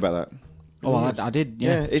 Did you hear about that? Oh, I did,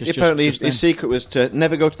 yeah. Apparently his secret was to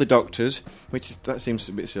never go to the doctors, that seems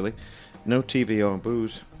a bit silly. No TV or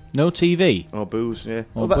booze. No TV? Or booze, yeah.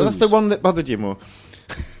 Or that's the one that bothered you more.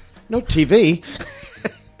 No TV?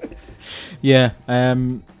 Yeah,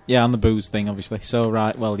 on the booze thing, obviously. So,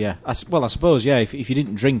 right, well, yeah. I suppose, yeah, if you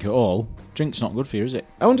didn't drink at all, drink's not good for you, is it?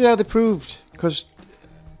 I wonder how they proved, how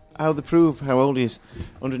old he is.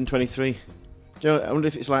 123. Do you know, I wonder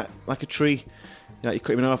if it's like a tree. You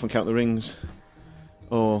cut him in half and count the rings.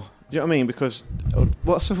 Or, do you know what I mean? Because,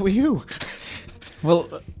 what's up with you? Well,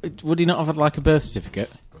 would he not have had like a birth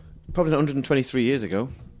certificate? Probably not 123 years ago.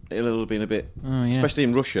 It'll have been a bit, especially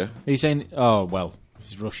in Russia. Are you saying, oh, well, if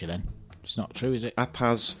it's Russia then. It's not true, is it?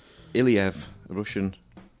 Apaz Iliev, a Russian,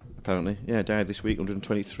 apparently. Yeah, died this week,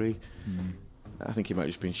 123. I think he might have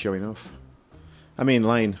just been showing off. I mean,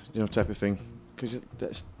 lying, type of thing. Because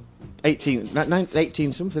that's 18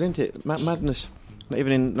 something, isn't it? Madness. Not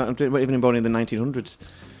even born in the 1900s.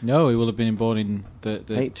 No, he will have been born in the at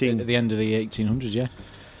the end of the 1800s, yeah.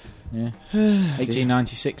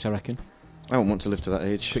 1896, I reckon. I won't want to live to that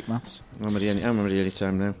age. Quick maths. I'm ready any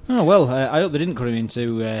time now. Oh, well, I hope they didn't cut him in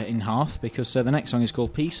half, because the next song is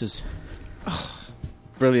called Pieces.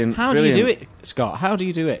 Brilliant. How do you do it, Scott? How do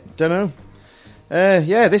you do it? Don't know.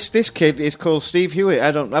 Yeah, this kid is called Steve Hewitt.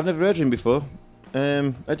 I've never heard of him before.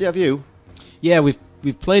 Have you? Yeah,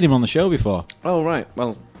 we've played him on the show before. Oh, right.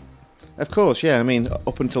 Well, of course, yeah. I mean,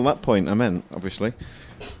 up until that point, I meant, obviously.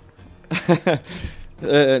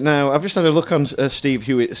 Now, I've just had a look on Steve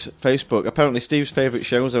Hewitt's Facebook. Apparently, Steve's favourite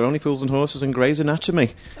shows are Only Fools and Horses and Grey's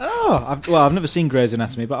Anatomy. Oh, I've never seen Grey's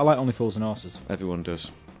Anatomy, but I like Only Fools and Horses. Everyone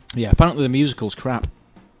does. Yeah, apparently the musical's crap.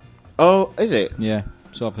 Oh, is it? Yeah,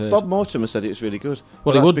 so I've heard. Bob Mortimer said it was really good.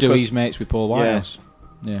 Well, he would do. He's mates with Paul Whitehouse.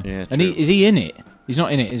 Yeah, and true. is he in it? He's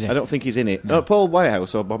not in it, is he? I don't think he's in it. No. No, Paul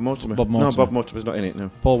Whitehouse or Bob Mortimer. Bob Mortimer. No, Bob Mortimer's not in it, no.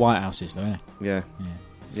 Paul Whitehouse is, though, isn't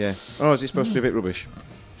Yeah. Oh, is it supposed to be a bit rubbish?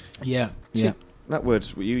 he? Yeah. See, that word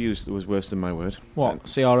you used was worse than my word.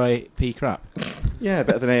 What? CRAP crap? Yeah,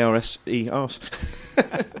 better than ARSE arse.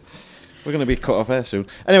 We're going to be cut off air soon.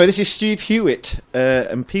 Anyway, this is Steve Hewitt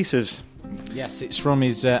and Pieces. Yes, it's from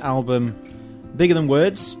his album Bigger Than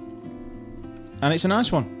Words. And it's a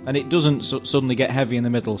nice one. And it doesn't suddenly get heavy in the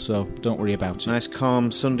middle, so don't worry about it. Nice,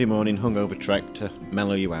 calm Sunday morning hungover track to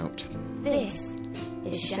mellow you out. This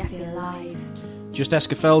is Sheffield Live. Just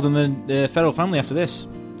Escafeld and the Ferrell family after this.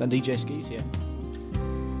 Then DJ Skis here.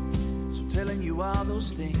 So telling you all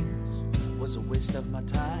those things was a waste of my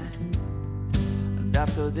time. And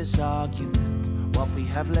after this argument, what we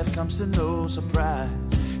have left comes to no surprise.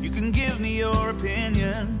 You can give me your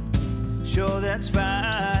opinion, sure that's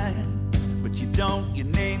fine. But you don't, you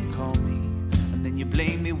name call me, and then you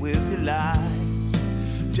blame me with your lie.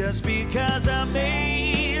 Just because I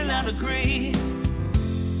may not agree,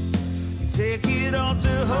 you take it all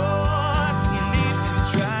to heart. You leave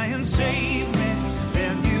and try and save me,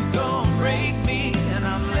 then you go and break me, and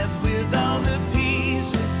I'm left with all the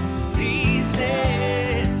pieces.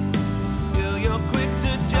 Girl, you're quick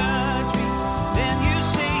to judge me, then you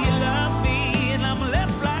say you love me, and I'm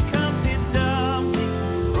left like Humpty Dumpty,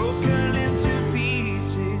 broken into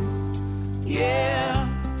pieces. Yeah.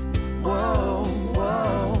 Whoa,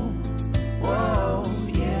 whoa, whoa,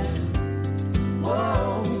 yeah.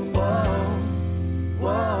 Whoa, whoa,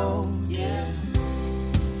 whoa, yeah.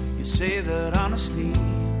 You say that honesty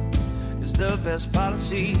is the best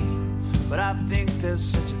policy, but I think there's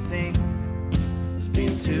such a thing as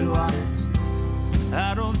being too honest.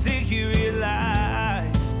 I don't think you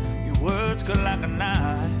realize your words cut like a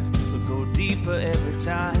knife, but go deeper every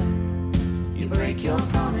time you break your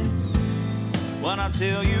promise. When I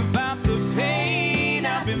tell you about the pain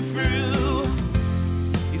I've been through,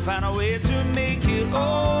 you find a way to make it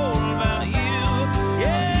all about you.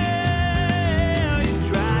 Yeah, you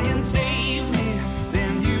try and save me,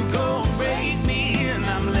 then you go and break me, and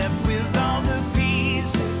I'm left with all the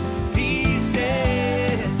pieces.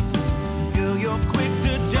 Girl, you're quick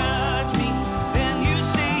to judge me, then you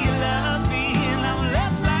say you love me, and I'm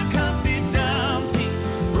left like Humpty Dumpty,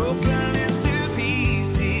 broken into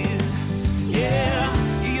pieces. Yeah,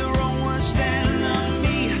 you're wrong one standing on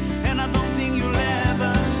me, and I don't think you'll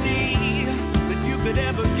ever see that you could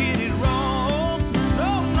ever get it wrong.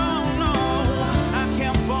 No, no, no, I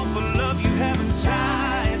can't fall for love you haven't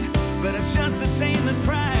tried, but it's just the same as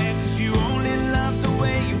pride, 'cause you only love the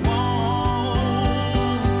way you want.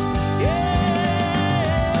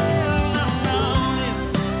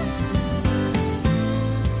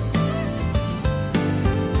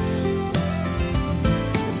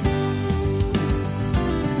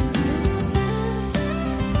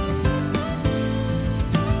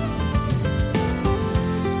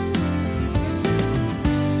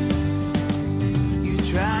 You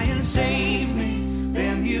try and save me,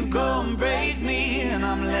 then you go and break me, and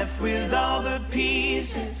I'm left with all the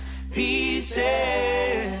pieces.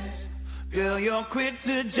 Girl, you're quick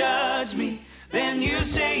to judge me, then you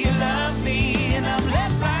say you love me, and I'm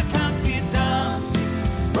left like Humpty Dumpty,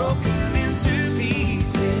 broken into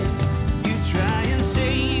pieces. You try and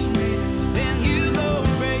save me, then you go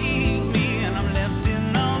and break me, and I'm left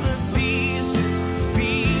in all the pieces.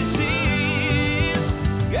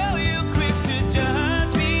 Girl, you're quick to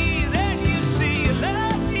judge me, then you say you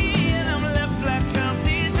love me, and I'm left like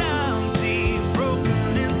Humpty Dumpty,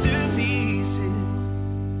 broken into pieces.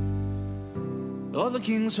 All the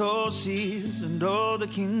king's horses and all the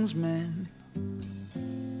king's men,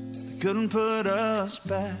 they couldn't put us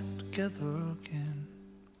back together again.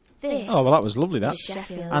 This Oh, well, that was lovely, that. is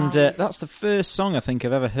Sheffield And Live. that's the first song I think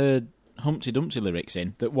I've ever heard Humpty Dumpty lyrics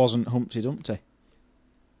in that wasn't Humpty Dumpty.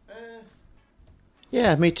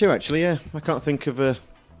 Yeah, me too, actually, yeah. I can't think of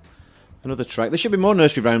another track. There should be more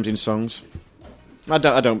nursery rhymes in songs. I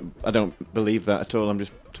don't believe that at all. I'm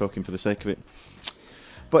just talking for the sake of it.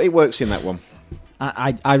 But it works in that one.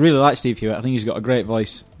 I really like Steve Hewitt. I think he's got a great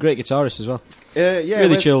voice. Great guitarist as well. Yeah,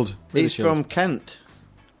 Really chilled. Really He's chilled. from Kent.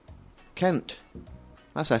 Kent.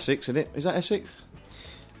 That's Essex, isn't it? Is that Essex?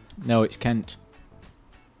 No, it's Kent.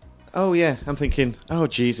 Oh, yeah. I'm thinking, oh,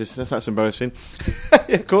 Jesus, that's embarrassing.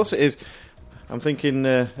 Yeah, of course it is. I'm thinking,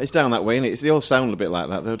 it's down that way, isn't it? They all sound a bit like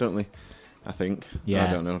that, though, don't they? I think. Yeah.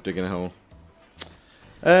 I don't know. Digging a hole.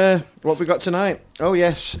 What have we got tonight? Oh,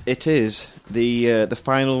 yes. It is the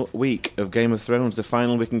final week of Game of Thrones. The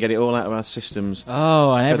final we can get it all out of our systems.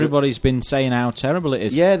 Oh, and everybody's been saying how terrible it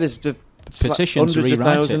is. Yeah, there's the Petition to hundreds of rewrite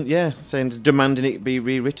thousands, it. yeah, saying demanding it be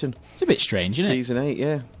rewritten. It's a bit strange, isn't it? Season 8,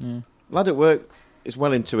 yeah. Lad at work is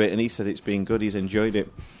well into it, and he says it's been good. He's enjoyed it.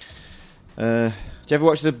 Do you ever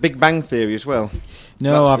watch The Big Bang Theory as well?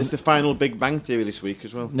 No, It's the final Big Bang Theory this week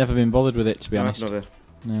as well. never been bothered with it, to be No, honest.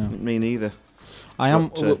 No. Me neither. I am.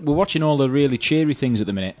 But, We're watching all the really cheery things at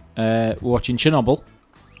the minute. We're watching Chernobyl,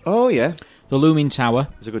 Oh, yeah. The Looming Tower.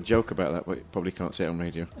 There's a good joke about that, but you probably can't say it on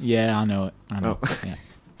radio. Yeah, I know it. I know. Oh. Yeah.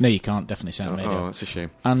 No, you can't definitely say it on radio. Oh, that's a shame.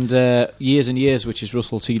 And Years and Years, which is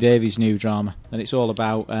Russell T Davies' new drama, and it's all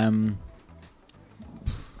about.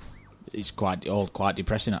 It's quite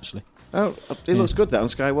depressing, actually. Oh, it looks good, that, on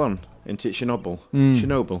Sky One, into Chernobyl. Mm.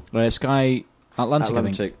 Chernobyl. Sky Atlantic, I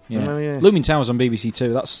think. Atlantic. Yeah. Oh, yeah. Looming Tower's on BBC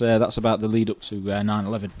Two. That's about the lead up to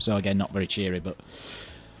 9/11. So again, not very cheery, but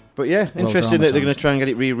But yeah, Well interesting that they're going to dramatised. try and get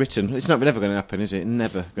it rewritten. It's never going to happen, is it?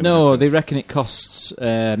 Never. Gonna no, happen. they reckon it costs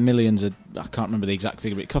millions of. I can't remember the exact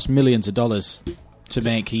figure, but it costs millions of dollars to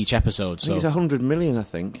make each episode. I think So it's 100 million, I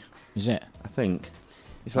think. is it? I think.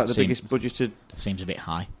 It's like That the biggest budgeted... Seems a bit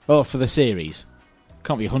high. Oh, for the series,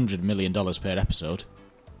 can't be $100 million per episode.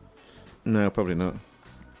 No, probably not.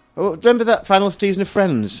 Oh, remember that final season of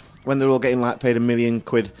Friends? When they were all getting like paid £1 million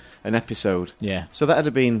an episode? Yeah. So that would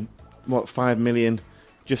have been, what, 5 million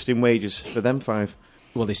just in wages for them 5?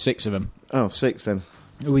 Well, there's 6 of them. Oh, 6 then.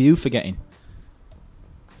 Who are you forgetting?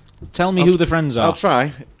 Tell me who the friends are. I'll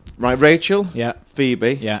try. Right, Rachel, Yeah.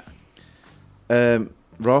 Phoebe, Yeah.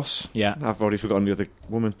 Ross. Yeah. I've already forgotten the other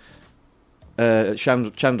woman.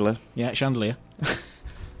 Chandler. Yeah. Chandelier.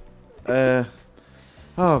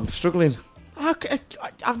 I'm struggling.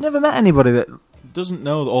 I've never met anybody that doesn't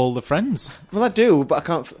know all the friends. Well, I do, but I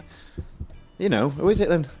can't... You know, who is it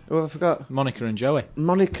then? Who have I forgot? Monica and Joey.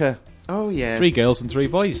 Monica. Oh, yeah. 3 girls and 3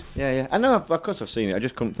 boys. Yeah. I know, of course I've seen it. I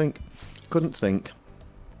just couldn't think.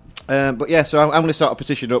 But yeah, so I'm going to start a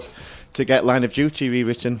petition up to get Line of Duty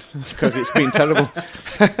rewritten because it's been terrible.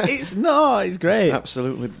 It's not. It's great.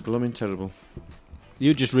 Absolutely blooming terrible.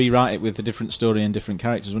 You'd just rewrite it with a different story and different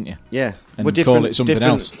characters, wouldn't you? Yeah. And But call it something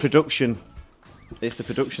different else. production. It's the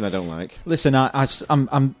production I don't like. Listen,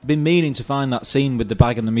 I'm been meaning to find that scene with the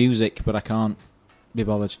bag and the music, but I can't be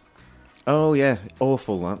bothered. Oh, yeah.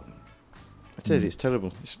 Awful, that. It is. It's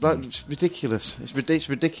terrible. It's ridiculous. It's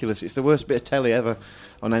ridiculous. It's the worst bit of telly ever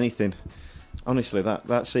on anything. Honestly,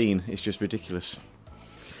 that scene is just ridiculous.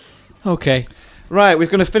 Okay. Right, we're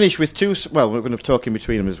going to finish with two... Well, we're going to talk in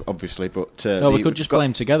between them, obviously, but... We could just play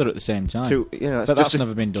them together at the same time. Yeah, But that's just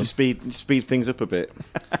never been done. To speed things up a bit.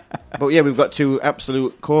 But yeah, we've got 2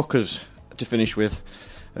 absolute corkers to finish with.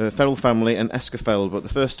 Feral Family and Escafeld. But the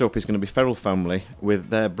first up is going to be Feral Family with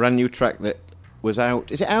their brand new track that was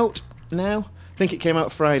out... Is it out now? I think it came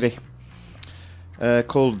out Friday.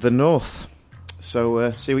 Called The North.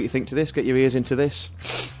 So see what you think to this. Get your ears into this.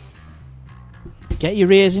 Get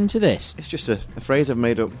your ears into this. It's just a phrase I've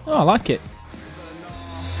made up. Oh, I like it.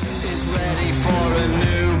 Is ready for a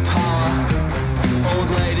new power.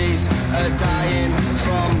 Old ladies are dying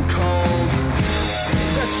from cold.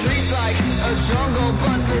 The streets like a jungle,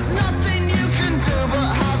 but there's nothing you can do.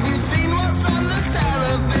 But have you seen what's on the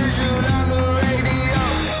television and the radio?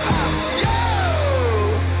 Have you?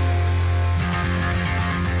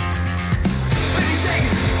 Baby sing,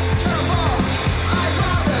 Channel 4. I'd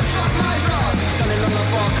rather drop my drawers. Standing on the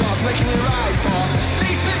forecast, making you rise, Paul.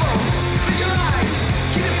 These people feed your lies,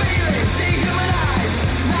 keep you feeling dehumanized.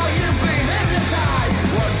 Now you've been hypnotized.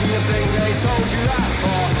 What do you think they told you that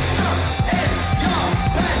for? Jump in your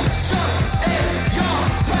pen, jump in your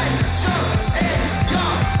pen, jump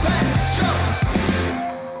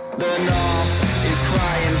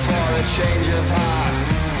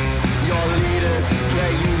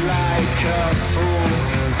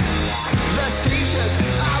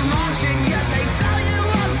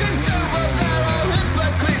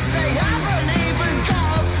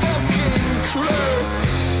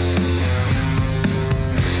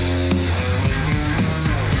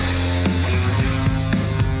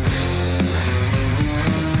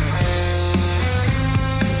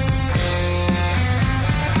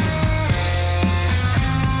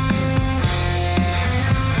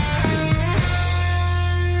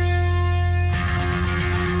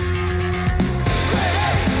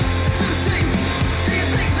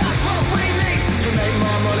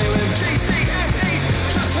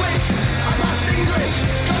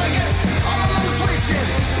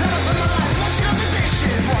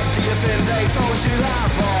they told you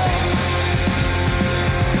that for?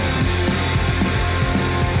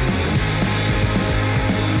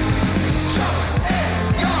 Jump in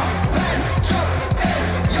your pen, jump in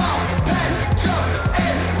your pen, jump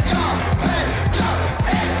in your pen, jump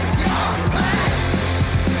in your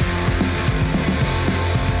pen.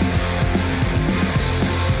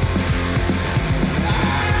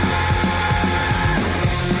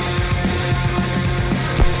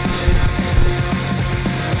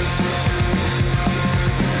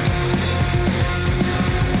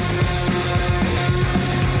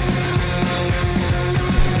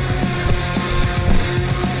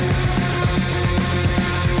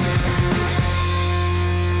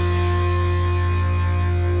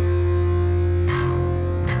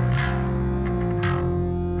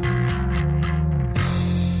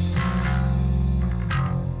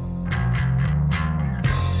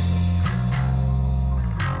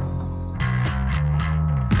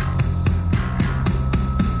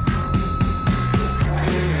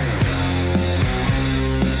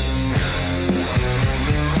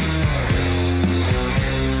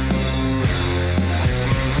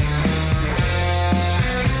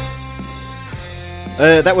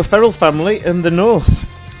 That were Feral Family and The North.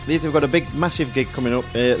 These have got a big, massive gig coming up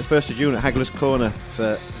the 1st of June at Hagler's Corner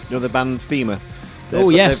for the band FEMA.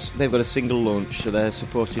 Yes. They've got a single launch, so they're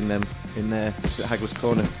supporting them in there at Hagler's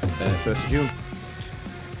Corner 1st of June.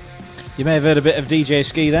 You may have heard a bit of DJ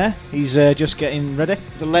Ski there. He's just getting ready.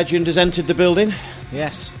 The legend has entered the building.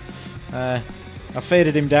 Yes. I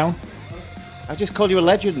faded him down. I just called you a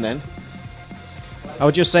legend then. I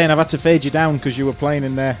was just saying I've had to fade you down because you were playing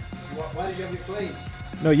in there. Why did you have it playing?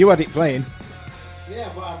 No, you had it playing. Yeah,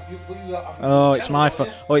 but Oh, it's my fault.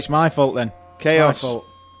 Oh, it's my fault then. Chaos. It's my fault.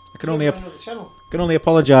 I can only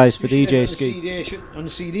apologise for DJ Ski. On the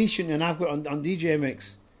CD, shouldn't you? And I've got on DJ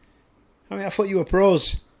Mix. I mean, I thought you were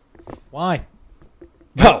pros. Why?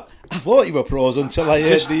 Well, I thought you were pros until I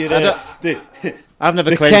heard I've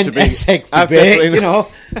never the claimed Kent to be. Essex I've debate, definitely- you know.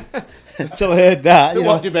 Until I heard that. The you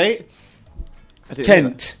what know. debate? I didn't know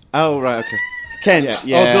Kent. that. Oh, right, okay. Kent.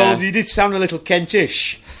 Yeah. Although you did sound a little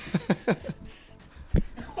Kentish.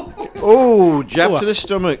 Oh, jab Oh, to the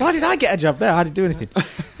stomach. Why did I get a job there? I didn't do anything.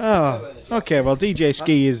 Oh, okay. Well, DJ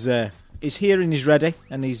Ski is here and he's ready,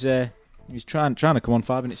 and he's trying to come on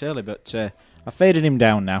 5 minutes early, but I faded him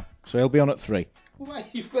down now, so he'll be on at 3. Why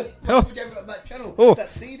you've got Oh. that channel? Oh. That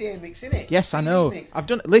CD mix, innit? Yes, I CD know. mix. I've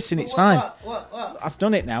done it. Listen, it's fine. What? I've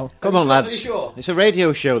done it now. Come on, Are you lads. sure? It's a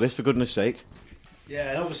radio show, this, for goodness sake. Yeah,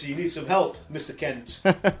 and obviously you need some help, Mr. Kent.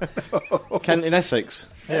 Kent in Essex.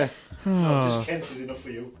 Yeah. No, just Kent is enough for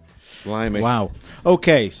you. Blimey. Wow.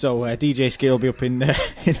 Okay, so DJ Ski will be up in a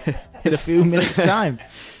few minutes' time.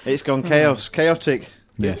 It's gone chaos. Chaotic.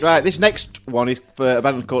 Yes. Right, this next one is for a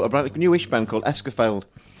brand newish band called Escafeld.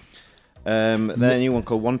 Their new one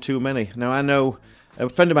called One Too Many. Now, I know a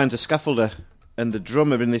friend of mine's a scaffolder, and the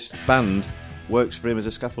drummer in this band works for him as a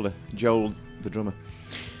scaffolder, Joel, the drummer.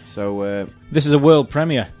 So, This is a world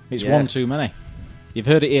premiere. It's Yeah. one too many. You've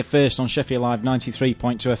heard it here first on Sheffield Live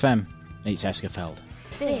 93.2 FM. It's Escafeld.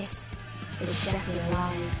 This is Sheffield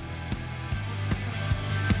Live.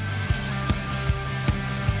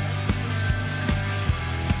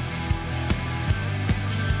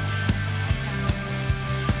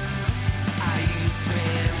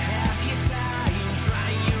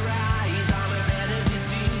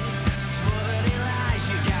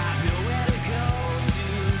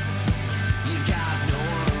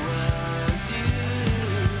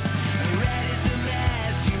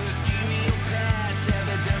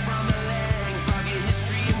 From the leg, fuck your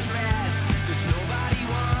history and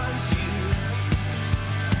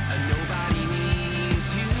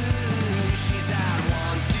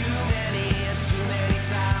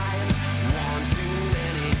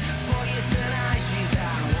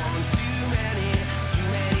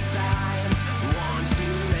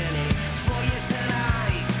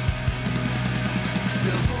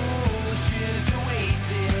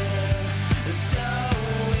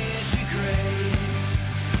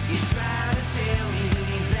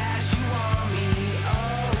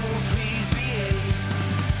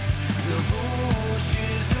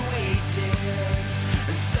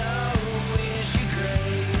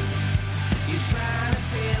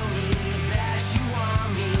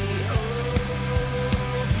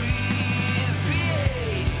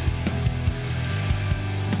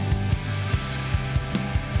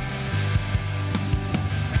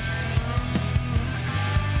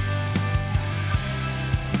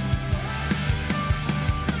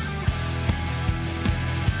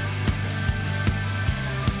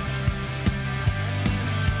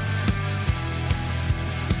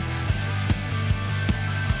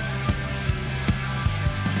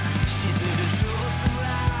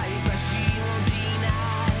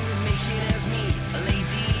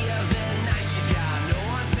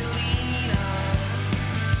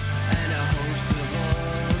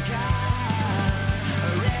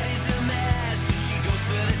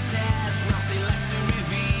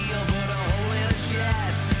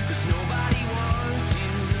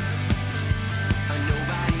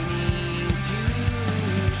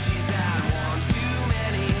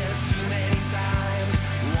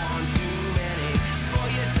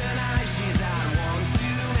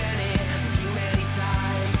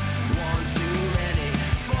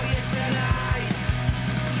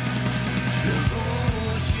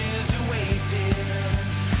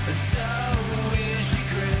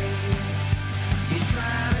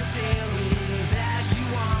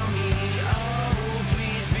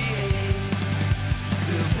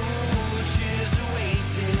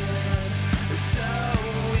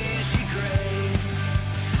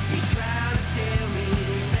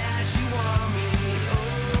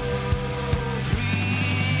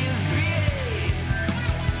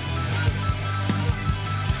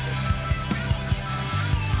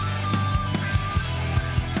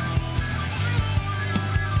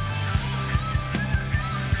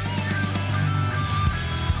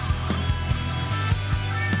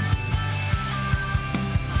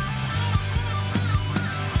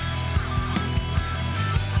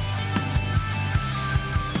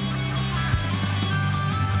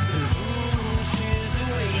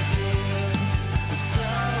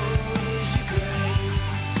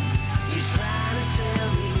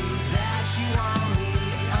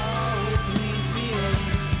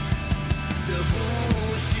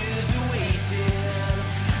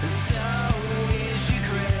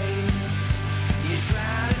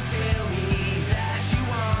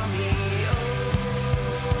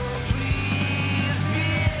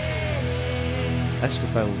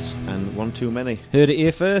Escafelds and One Too Many. Heard it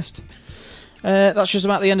here first. That's just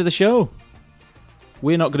about the end of the show.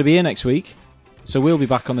 We're not going to be here next week, so we'll be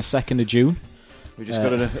back on the 2nd of June. We just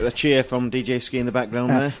got a cheer from DJ Ski in the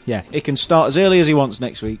background there. Yeah, it can start as early as he wants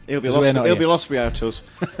next week. He'll be lost without us.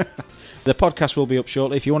 The podcast will be up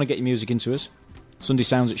shortly. If you want to get your music into us,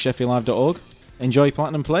 sundaysounds@sheffieldlive.org. Enjoy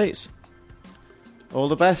Platinum Plates. All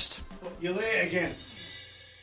the best. You're late again.